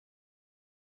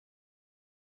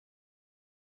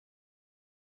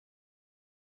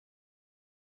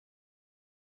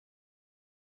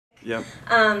Yep.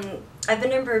 I've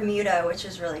been in Bermuda, which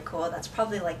is really cool. That's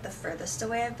probably like the furthest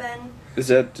away I've been. Is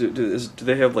that do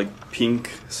they have like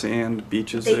pink sand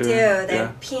beaches They there? do. They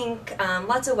have pink,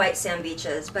 lots of white sand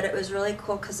beaches, but it was really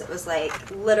cool because it was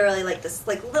like literally like this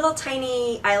like little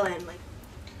tiny island. Like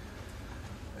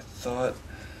I thought.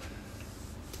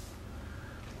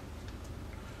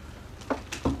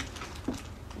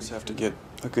 Just have to get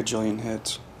a gajillion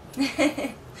hits.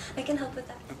 I can help with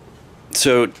that.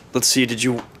 So let's see. Did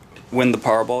you win the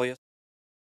Powerball yet?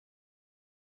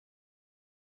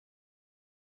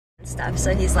 Stuff.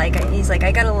 So he's like,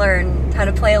 I gotta learn how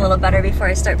to play a little better before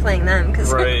I start playing them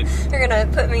because Right. they're gonna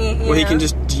put me. Well, he can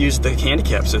just use the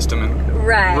handicap system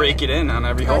and rake it in on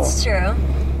every hole. That's true.